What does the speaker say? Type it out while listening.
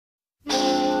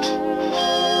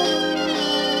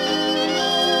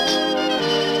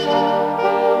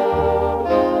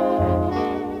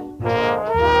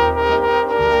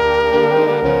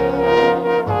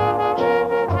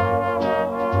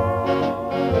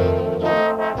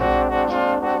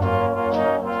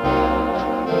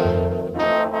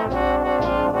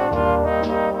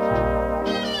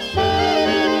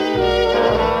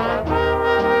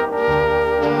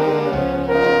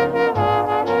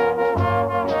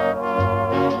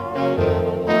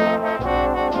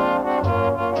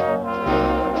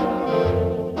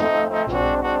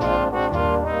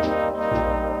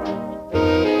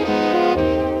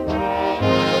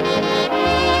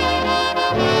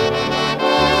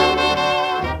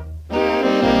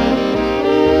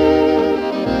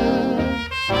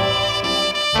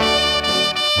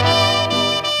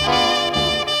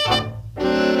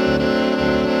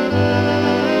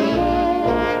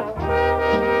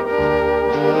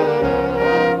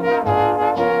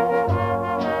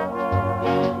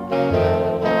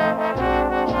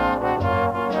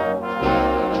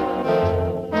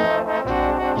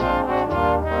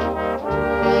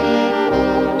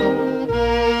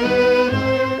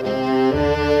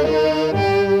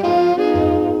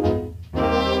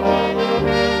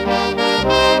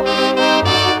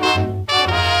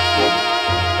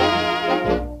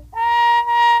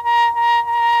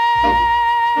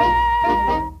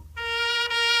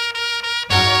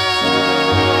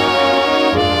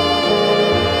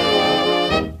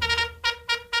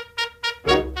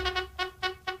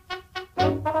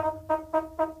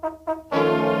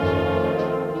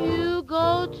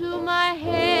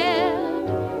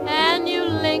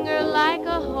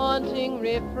haunting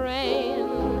refrain,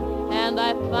 and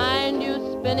I find you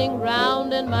spinning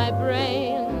round in my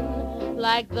brain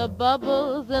like the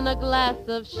bubbles in a glass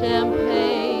of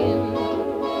champagne.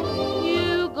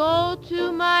 You go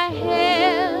to my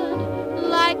head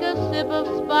like a sip of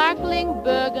sparkling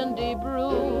burgundy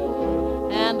brew,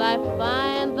 and I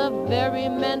find the very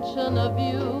mention of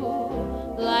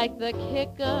you like the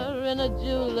kicker in a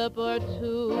julep or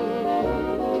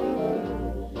two.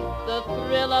 The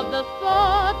thrill of the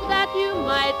thought that you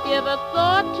might give a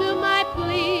thought to my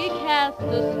plea casts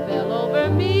a spell over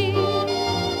me.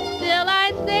 Still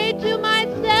I say to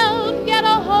myself, get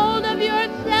a hold of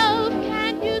yourself,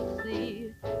 can't you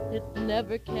see? It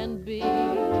never can be.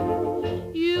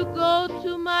 You go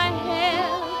to my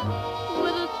head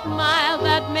with a smile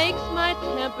that makes my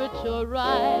temperature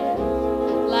rise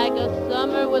like a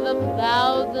summer with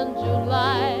 1,000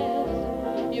 Julys.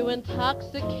 You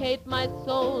intoxicate my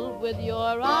soul with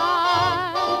your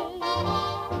eyes.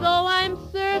 Though I'm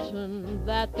certain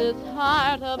that this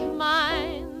heart of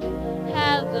mine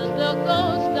hasn't a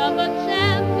ghost of a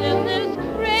chance in this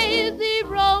crazy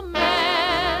romance.